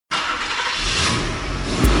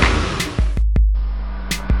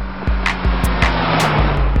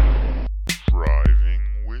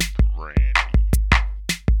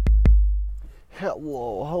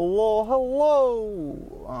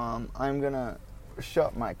I'm gonna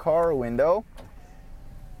shut my car window.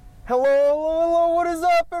 Hello, what is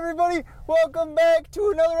up, everybody? Welcome back to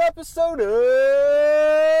another episode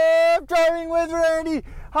of Driving with Randy.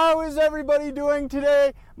 How is everybody doing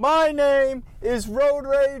today? My name is Road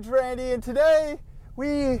Rage Randy, and today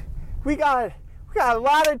we got a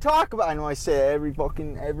lot to talk about. I know I say every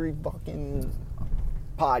fucking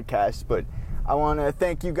podcast, but I want to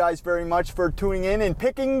thank you guys very much for tuning in and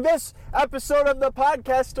picking this episode of the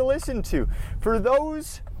podcast to listen to. For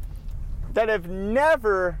those that have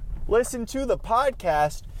never listened to the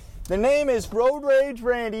podcast, the name is Road Rage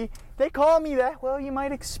Randy. They call me that. Well, you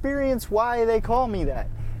might experience why they call me that.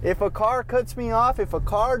 If a car cuts me off, if a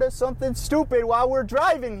car does something stupid while we're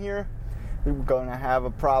driving here, we're going to have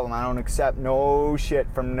a problem. I don't accept no shit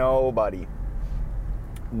from nobody.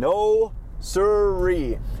 No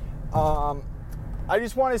siree. I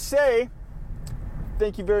just want to say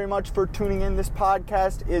thank you very much for tuning in. This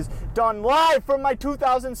podcast is done live from my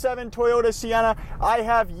 2007 Toyota Sienna. I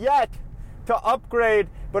have yet to upgrade,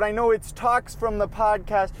 but I know it's talks from the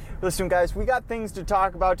podcast. Listen, guys, we got things to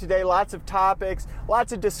talk about today. Lots of topics,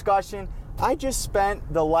 lots of discussion. I just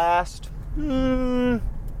spent the last, I don't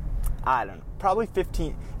know, probably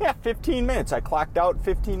 15 minutes. I clocked out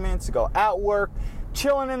 15 minutes ago at work,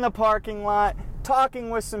 chilling in the parking lot, talking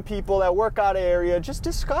with some people that work out of area, just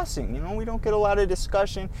discussing. You know, we don't get a lot of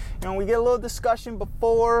discussion. You know, we get a little discussion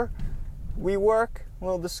before we work, a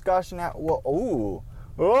little discussion at, well,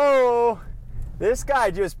 this guy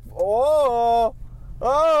just,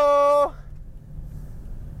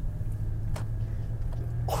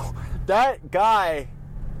 that guy,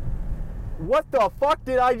 what the fuck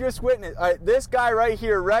did I just witness? This guy right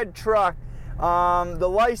here, red truck, the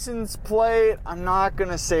license plate, I'm not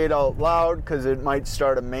going to say it out loud because it might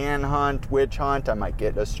start a manhunt, witch hunt. I might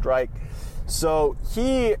get a strike. So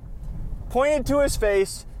he pointed to his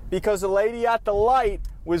face because the lady at the light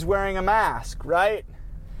was wearing a mask, right?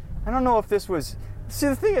 I don't know if this was... See,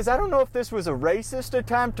 the thing is, I don't know if this was a racist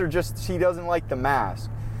attempt or just she doesn't like the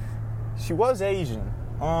mask. She was Asian.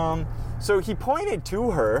 So he pointed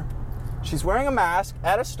to her. She's wearing a mask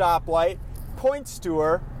at a stoplight, points to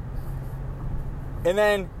her, and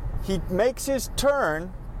then he makes his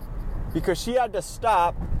turn because she had to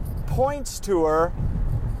stop, points to her,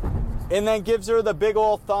 and then gives her the big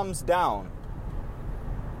old thumbs down.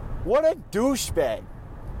 What a douchebag.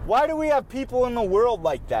 Why do we have people in the world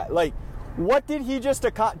like that? Like, what did he just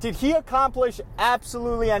accomplish? Did he accomplish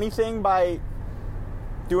absolutely anything by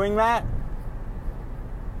doing that?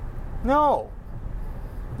 No,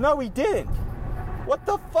 he didn't. What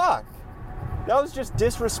the fuck? That was just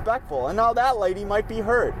disrespectful. And now that lady might be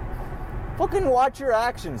hurt. Fucking watch your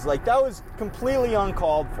actions. Like, that was completely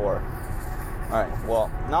uncalled for. Alright,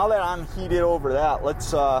 well, now that I'm heated over that,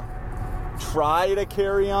 let's try to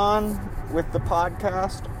carry on with the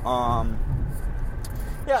podcast.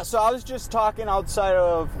 So I was just talking outside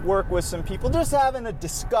of work with some people, just having a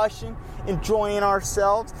discussion, enjoying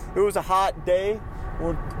ourselves. It was a hot day.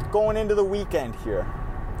 We're going into the weekend here.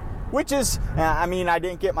 Which is, I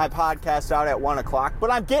didn't get my podcast out at 1 o'clock, but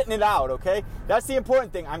I'm getting it out, okay? That's the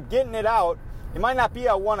important thing. I'm getting it out. It might not be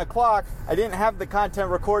at 1 o'clock. I didn't have the content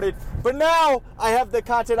recorded, but now I have the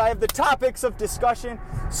content. I have the topics of discussion.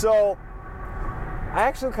 So I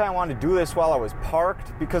actually kind of want to do this while I was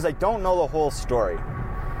parked because I don't know the whole story.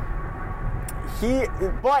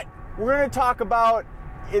 But we're going to talk about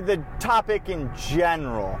the topic in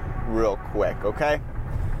general real quick, okay?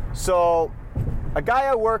 So a guy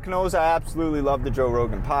at work knows I absolutely love the Joe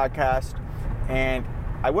Rogan podcast, and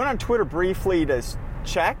I went on Twitter briefly to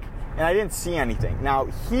check, and I didn't see anything. Now,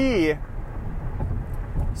 he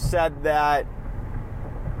said that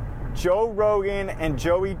Joe Rogan and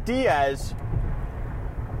Joey Diaz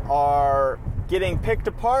are getting picked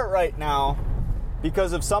apart right now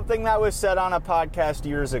because of something that was said on a podcast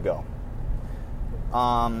years ago.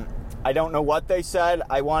 I don't know what they said.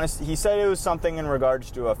 He said it was something in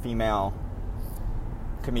regards to a female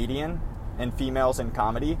comedian and females in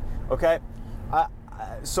comedy, okay?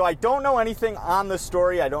 So I don't know anything on the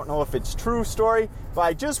story. I don't know if it's true story, but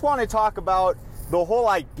I just want to talk about the whole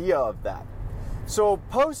idea of that. So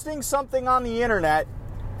posting something on the internet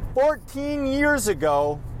 14 years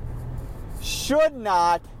ago should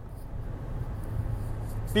not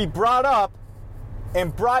be brought up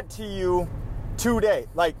and brought to you today.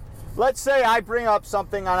 Like, let's say I bring up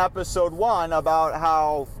something on episode 1 about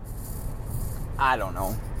how, I don't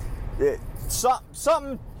know,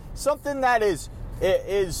 something that is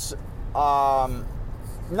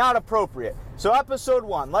not appropriate. So episode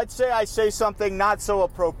 1, let's say I say something not so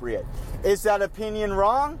appropriate. Is that opinion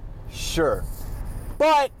wrong? Sure.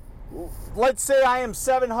 But let's say I am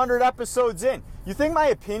 700 episodes in. You think my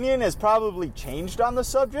opinion has probably changed on the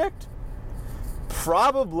subject?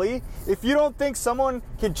 Probably. If you don't think someone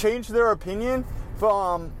can change their opinion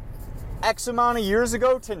from X amount of years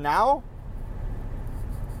ago to now,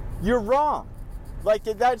 you're wrong. Like,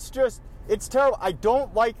 that's just, it's terrible. I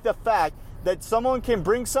don't like the fact that someone can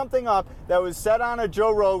bring something up that was said on a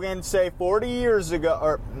Joe Rogan, say 40 years ago,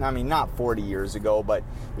 or, I mean, not 40 years ago, but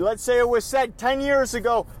let's say it was said 10 years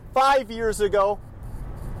ago, 5 years ago,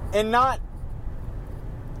 and not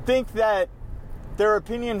think that their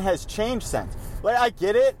opinion has changed since. Like, I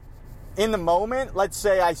get it. In the moment, let's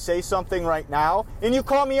say I say something right now, and you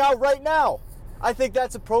call me out right now. I think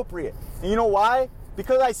that's appropriate. And you know why?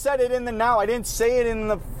 Because I said it in the now. I didn't say it in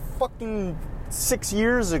the fucking 6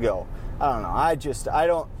 years ago. I don't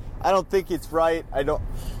know. I don't think it's right.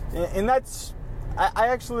 And that's, I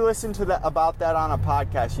actually listened to that, about that on a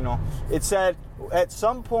podcast, you know. It said, at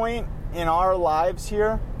some point in our lives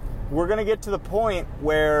here, we're going to get to the point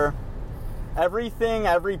where everything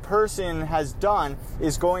every person has done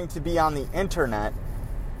is going to be on the internet.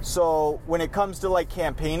 So when it comes to like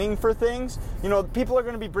campaigning for things, you know, people are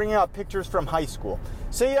going to be bringing up pictures from high school.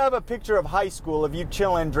 Say you have a picture of high school of you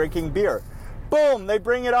chilling, drinking beer. Boom, they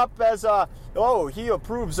bring it up as he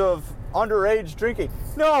approves of underage drinking.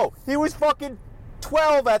 No, he was fucking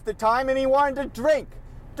 12 at the time and he wanted to drink.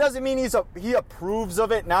 Doesn't mean he approves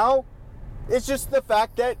of it now. It's just the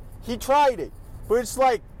fact that he tried it. But it's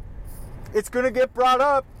like, it's going to get brought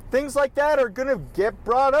up. Things like that are going to get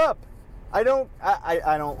brought up. I don't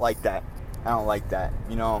like that. I don't like that.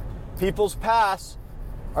 You know, people's pasts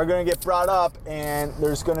are going to get brought up and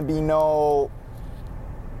there's going to be no,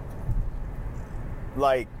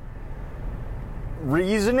 like,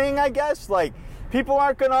 reasoning, I guess. Like, people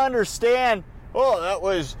aren't going to understand, oh, that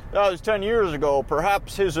was 10 years ago.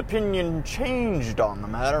 Perhaps his opinion changed on the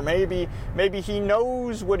matter. Maybe he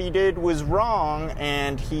knows what he did was wrong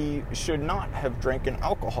and he should not have drinking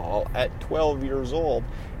alcohol at 12 years old.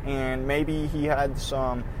 And maybe he had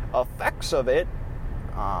some effects of it,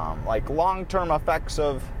 like long-term effects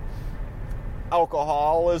of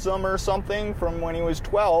alcoholism or something from when he was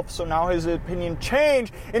 12. So now his opinion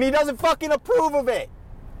changed and he doesn't fucking approve of it.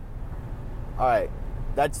 All right,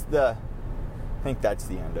 I think that's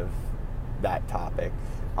the end of that topic.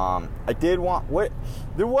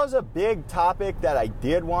 There was a big topic that I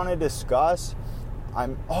did want to discuss.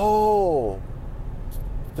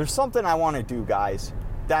 There's something I want to do, guys.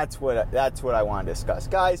 That's what I want to discuss.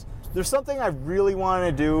 Guys, there's something I really want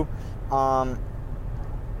to do.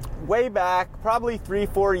 Way back, probably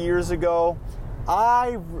 3-4 years ago,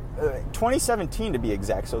 2017 to be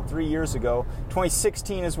exact, so 3 years ago.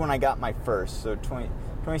 2016 is when I got my first, so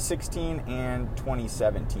 2016 and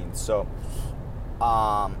 2017. So,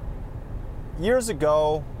 years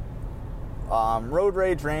ago, Road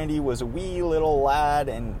Rage Randy was a wee little lad,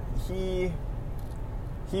 and he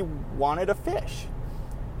wanted a fish.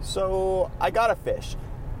 So I got a fish,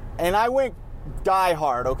 and I went die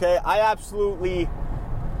hard. Okay, I absolutely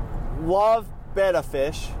love betta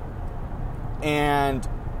fish, and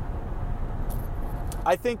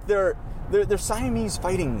I think they're Siamese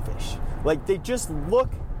fighting fish. Like, they just look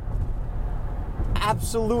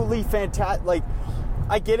absolutely fantastic. Like,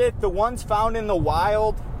 I get it, the ones found in the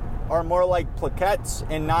wild are more like plaquettes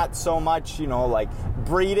and not so much, you know, like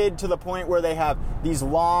breeded to the point where they have these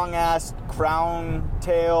long ass crown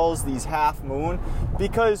tails, these half moon,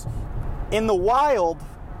 because in the wild,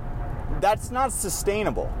 that's not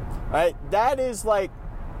sustainable, right? That is like,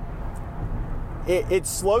 it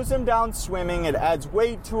slows them down swimming, it adds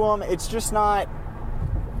weight to them, it's just not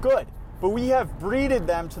good. But we have breeded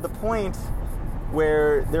them to the point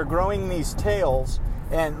where they're growing these tails.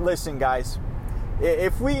 And listen, guys,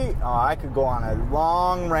 I could go on a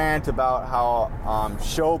long rant about how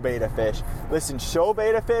show betta fish. Listen, show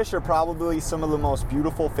betta fish are probably some of the most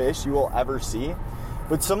beautiful fish you will ever see.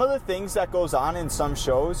 But some of the things that goes on in some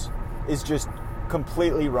shows is just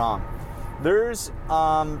completely wrong. There's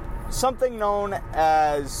something known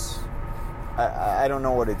as, I don't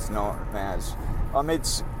know what it's known as.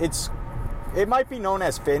 It might be known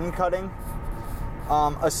as fin cutting.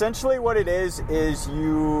 Essentially what it is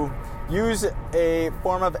you use a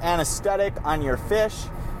form of anesthetic on your fish.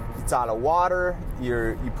 It's out of water.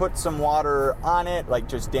 You put some water on it, like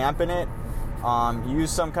just dampen it.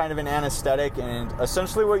 Use some kind of an anesthetic, and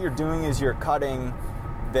essentially what you're doing is you're cutting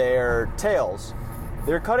their tails.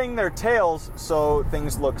 They're cutting their tails so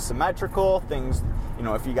things look symmetrical. Things, you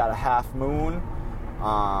know, if you got a half moon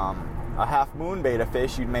betta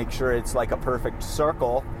fish, you'd make sure it's like a perfect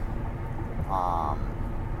circle.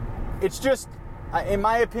 It's just, in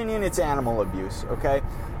my opinion, it's animal abuse, okay?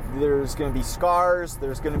 there's going to be scars.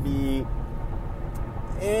 There's going to be,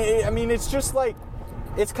 I mean, it's just like,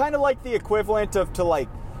 it's kind of like the equivalent of to like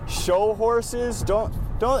show horses.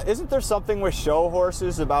 Isn't there something with show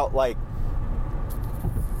horses about like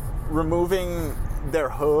removing their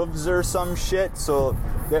hooves or some shit? So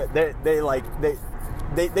they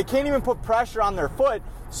can't even put pressure on their foot.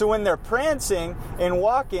 So when they're prancing and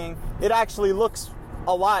walking, it actually looks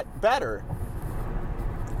a lot better.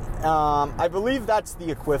 I believe that's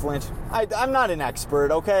the equivalent. I'm not an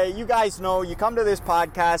expert, okay? You guys know, you come to this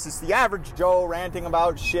podcast, it's the average Joe ranting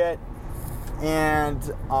about shit. And,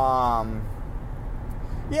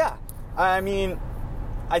 yeah. I mean,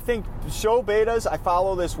 I think show betas, I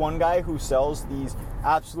follow this one guy who sells these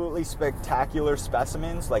absolutely spectacular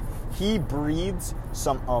specimens. Like, he breeds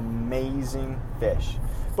some amazing fish.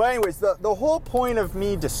 But anyways, the whole point of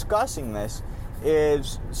me discussing this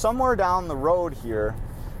is somewhere down the road here,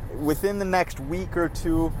 within the next week or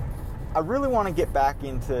two, I really want to get back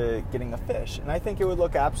into getting a fish. And I think it would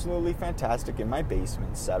look absolutely fantastic in my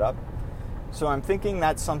basement setup. So I'm thinking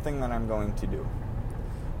that's something that I'm going to do.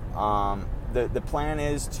 The plan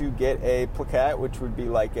is to get a plaquette, which would be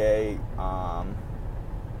like a,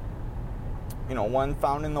 one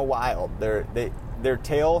found in the wild. Their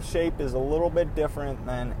tail shape is a little bit different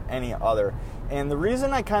than any other. And the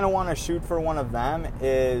reason I kind of want to shoot for one of them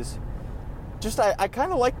is just I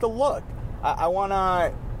kind of like the look. I want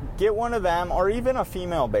to get one of them, or even a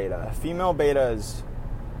female beta. Female betas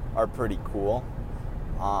are pretty cool.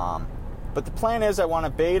 But the plan is I want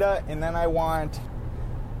a beta, and then I want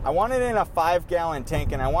it in a 5-gallon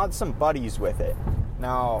tank, and I want some buddies with it.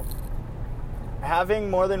 Now,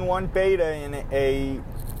 having more than one beta in a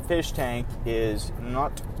fish tank is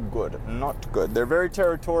not good. Not good. They're very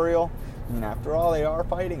territorial, and after all, they are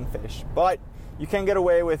fighting fish. But you can get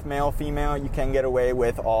away with male, female. You can get away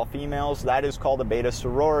with all females. That is called a beta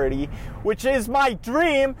sorority, which is my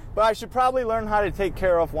dream, but I should probably learn how to take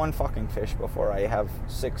care of one fucking fish before I have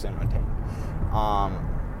 6 in my tank.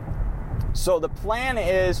 So the plan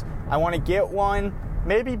is I want to get one,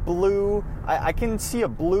 maybe blue. I can see a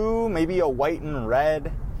blue, maybe a white and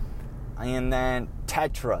red, and then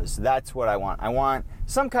tetras. That's what I want. I want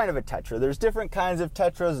some kind of a tetra. There's different kinds of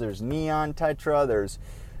tetras. There's neon tetra. There's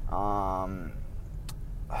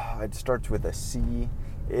it starts with a C.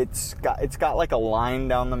 It's got like a line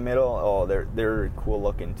down the middle. Oh, they're cool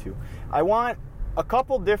looking too. I want a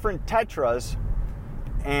couple different tetras,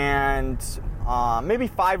 and maybe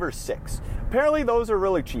 5 or 6. Apparently those are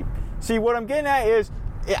really cheap. See, what I'm getting at is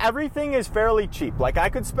everything is fairly cheap. Like, I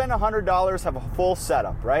could spend $100, have a full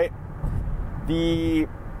setup, right? The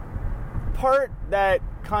part that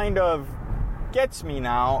kind of gets me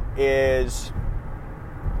now is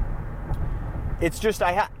it's just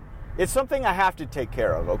it's something I have to take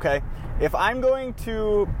care of, okay? If I'm going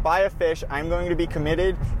to buy a fish, I'm going to be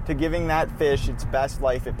committed to giving that fish its best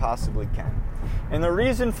life it possibly can. And the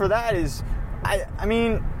reason for that is, I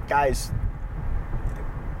mean, guys,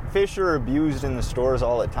 fish are abused in the stores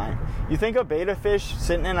all the time. You think a beta fish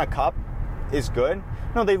sitting in a cup is good?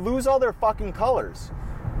 No, they lose all their fucking colors.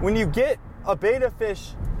 When you get a beta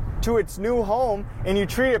fish to its new home and you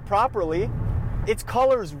treat it properly, its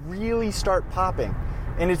colors really start popping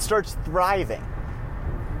and it starts thriving.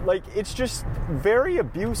 Like, it's just very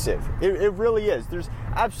abusive. It really is. There's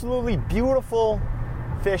absolutely beautiful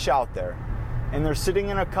fish out there, and they're sitting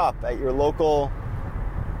in a cup at your local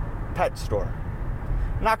pet store.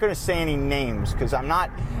 I'm not going to say any names because I'm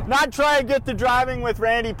not trying to get the Driving with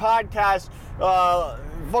Randy podcast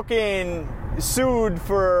fucking sued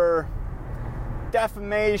for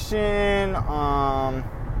defamation.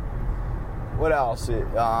 What else?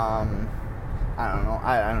 I don't know.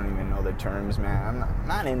 I don't even know the terms, man. I'm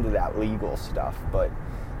not into that legal stuff, but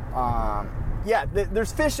yeah,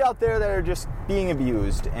 there's fish out there that are just being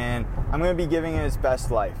abused, and I'm going to be giving it its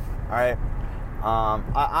best life. All right.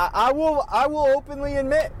 I will openly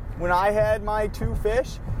admit, when I had my 2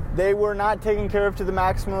 fish, they were not taken care of to the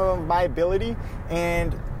maximum of my ability,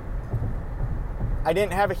 and I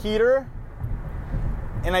didn't have a heater,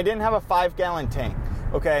 and I didn't have a 5-gallon tank.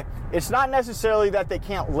 Okay, it's not necessarily that they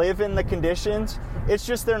can't live in the conditions, it's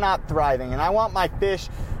just they're not thriving, and I want my fish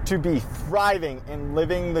to be thriving and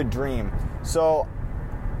living the dream. So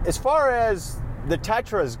as far as the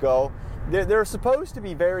tetras go, they're supposed to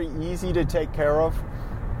be very easy to take care of.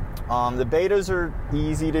 The betas are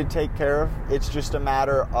easy to take care of. It's just a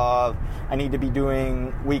matter of I need to be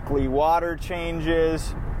doing weekly water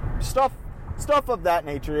changes, stuff of that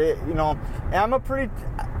nature. And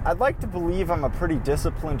I'd like to believe I'm a pretty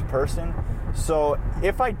disciplined person. So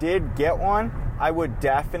if I did get one, I would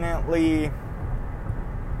definitely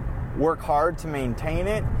work hard to maintain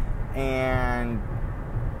it. and,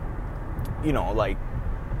 you know, like,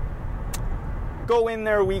 go in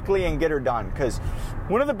there weekly and get her done. Because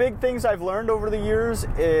one of the big things I've learned over the years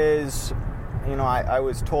is, you know, I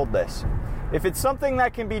was told this. If it's something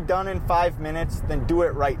that can be done in 5 minutes, then do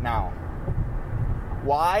it right now.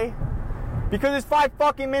 Why? Because it's 5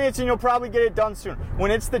 fucking minutes and you'll probably get it done soon.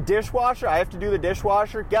 When it's the dishwasher, I have to do the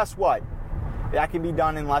dishwasher, guess what? That can be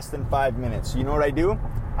done in less than 5 minutes. You know what I do?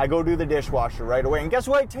 I go do the dishwasher right away. And guess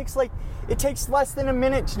what? It takes less than a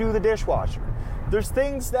minute to do the dishwasher. There's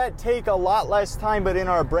things that take a lot less time, but in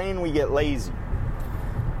our brain we get lazy.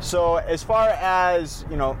 So as far as,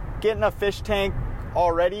 you know, getting a fish tank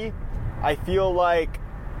already, I feel like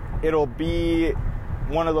it'll be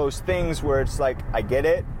one of those things where it's like, I get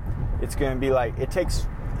it. It's going to be like,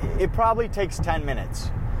 it probably takes 10 minutes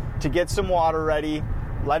to get some water ready,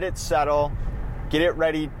 let it settle, get it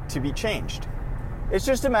ready to be changed. It's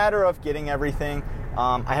just a matter of getting everything.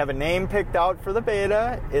 I have a name picked out for the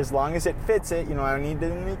beta, as long as it fits it. You know, I need to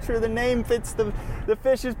make sure the name fits the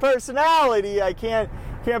fish's personality. I can't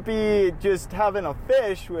be just having a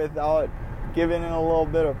fish without giving it a little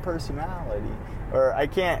bit of personality. Or I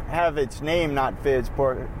can't have its name not fit its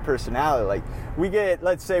personality. Like,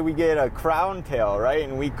 let's say we get a crown tail, right?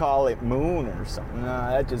 And we call it Moon or something. No,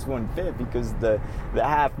 that just wouldn't fit, because the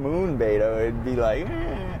half moon beta would be like,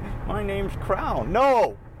 my name's Crown.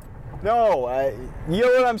 No, you know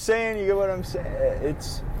what I'm saying? You get what I'm saying?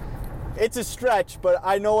 It's a stretch, but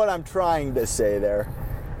I know what I'm trying to say there.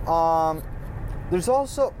 There's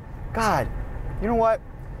also, God, you know what?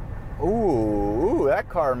 Ooh, that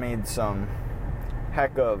car made some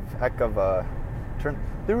heck of a turn.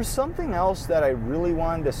 There was something else that I really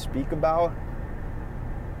wanted to speak about,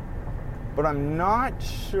 but I'm not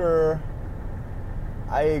sure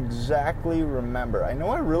I exactly remember. I know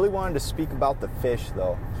I really wanted to speak about the fish,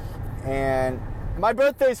 though. And my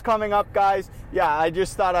birthday's coming up, guys. Yeah, I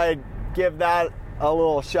just thought I'd give that a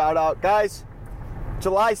little shout out. Guys,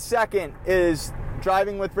 July 2nd is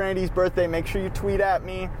Driving with Randy's birthday. Make sure you tweet at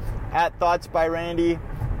me, at Thoughts by Randy.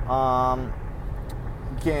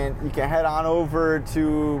 You can head on over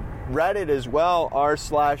to Reddit as well,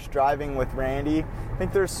 r/Driving with Randy. I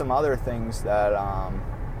think there's some other things that,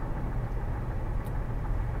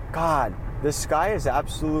 God, the sky is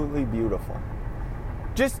absolutely beautiful.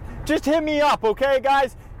 Just hit me up, okay,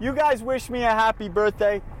 guys? You guys wish me a happy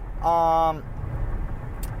birthday. The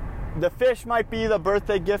fish might be the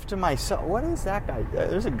birthday gift to myself. What is that guy?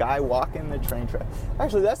 There's a guy walking the train track.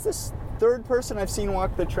 Actually, that's the third person I've seen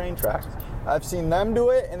walk the train tracks. I've seen them do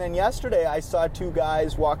it, and then yesterday I saw 2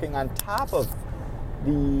 guys walking on top of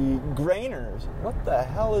the grainers. What the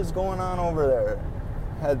hell is going on over there?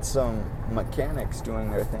 Had some mechanics doing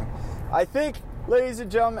their thing. I think, ladies and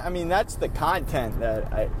gentlemen, I mean, that's the content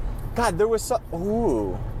that God, there was some...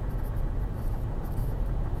 Ooh.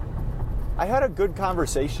 I had a good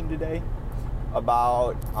conversation today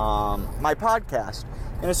about my podcast.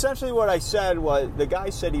 And essentially what I said was, the guy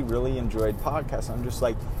said he really enjoyed podcasts. I'm just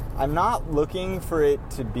like, I'm not looking for it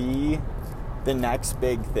to be the next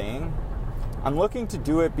big thing. I'm looking to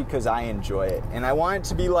do it because I enjoy it. And I want it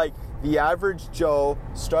to be like the average Joe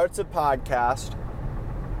starts a podcast.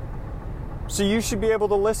 So you should be able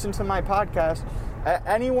to listen to my podcast.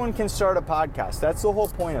 Anyone can start a podcast. That's the whole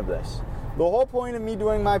point of this. The whole point of me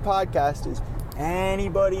doing my podcast is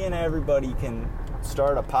anybody and everybody can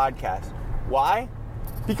start a podcast. Why?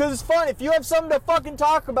 Because it's fun. If you have something to fucking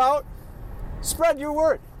talk about, spread your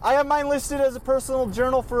word. I have mine listed as a personal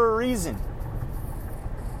journal for a reason.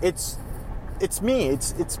 It's me.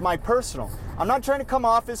 It's my personal. I'm not trying to come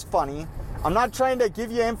off as funny. I'm not trying to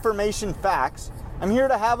give you information, facts. I'm here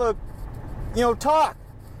to have a, talk.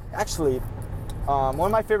 Actually, one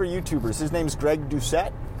of my favorite YouTubers, his name's Greg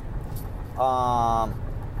Doucette.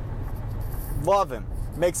 Love him.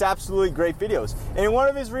 Makes absolutely great videos. And in one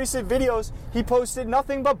of his recent videos, he posted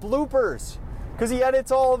nothing but bloopers. Because he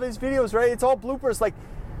edits all of his videos, right? It's all bloopers. Like,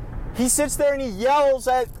 he sits there and he yells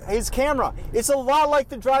at his camera. It's a lot like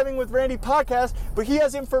the Driving with Randy podcast, but he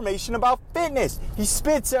has information about fitness. He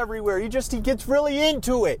spits everywhere. He gets really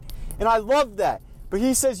into it. And I love that. But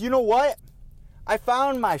he says, you know what? I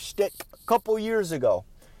found my shtick a couple years ago.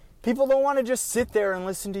 People don't want to just sit there and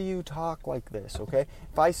listen to you talk like this, okay?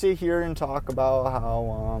 If I sit here and talk about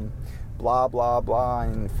how, blah, blah, blah,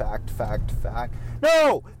 and fact.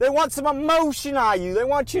 No! They want some emotion out of you. They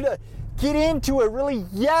want you to get into it, really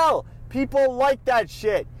yell. People like that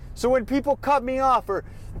shit. So when people cut me off or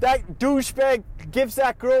that douchebag gives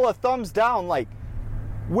that girl a thumbs down, like,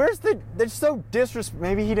 they're so disrespectful.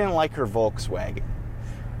 Maybe he didn't like her Volkswagen.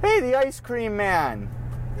 Hey, the ice cream man.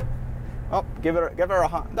 Oh, give her a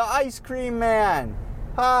hug. The ice cream man.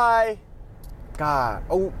 Hi. God.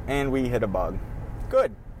 Oh, and we hit a bug.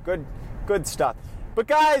 Good stuff. But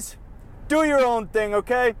guys, do your own thing,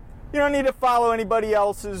 okay? You don't need to follow anybody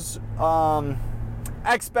else's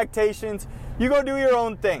expectations. You go do your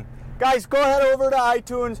own thing. Guys, go head over to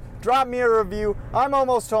iTunes, drop me a review. I'm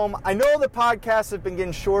almost home. I know the podcasts have been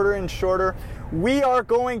getting shorter and shorter. We are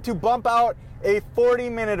going to bump out a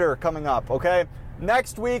 40-minuter coming up, okay?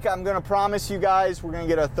 Next week, I'm going to promise you guys we're going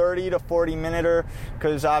to get a 30 to 40-minuter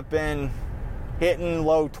because I've been hitting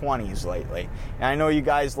low 20s lately. And I know you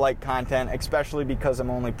guys like content, especially because I'm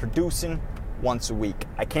only producing once a week.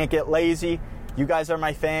 I can't get lazy. You guys are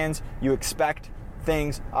my fans. You expect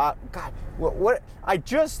things. God, what I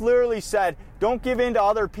just literally said, don't give in to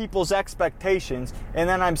other people's expectations, and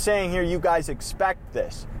then I'm saying here you guys expect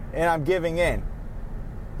this, and I'm giving in.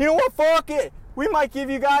 You know what? Fuck it. We might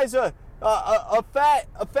give you guys a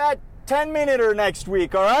fat 10-minuter next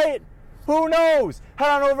week, all right? Who knows? Head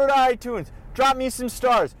on over to iTunes. Drop me some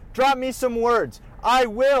stars. Drop me some words. I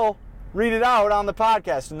will read it out on the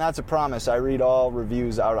podcast, and that's a promise. I read all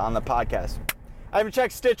reviews out on the podcast. I haven't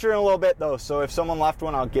checked Stitcher in a little bit, though, so if someone left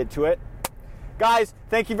one, I'll get to it. Guys,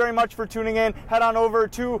 thank you very much for tuning in. Head on over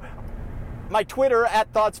to my Twitter,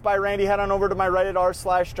 @ThoughtsByRandy. Head on over to my Reddit,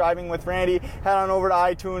 r/drivingwithrandy. Head on over to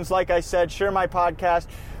iTunes. Like I said, share my podcast.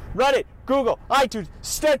 Reddit, Google, iTunes,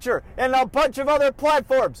 Stitcher, and a bunch of other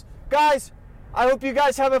platforms. Guys, I hope you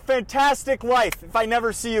guys have a fantastic life if I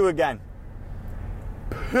never see you again.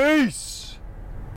 Peace.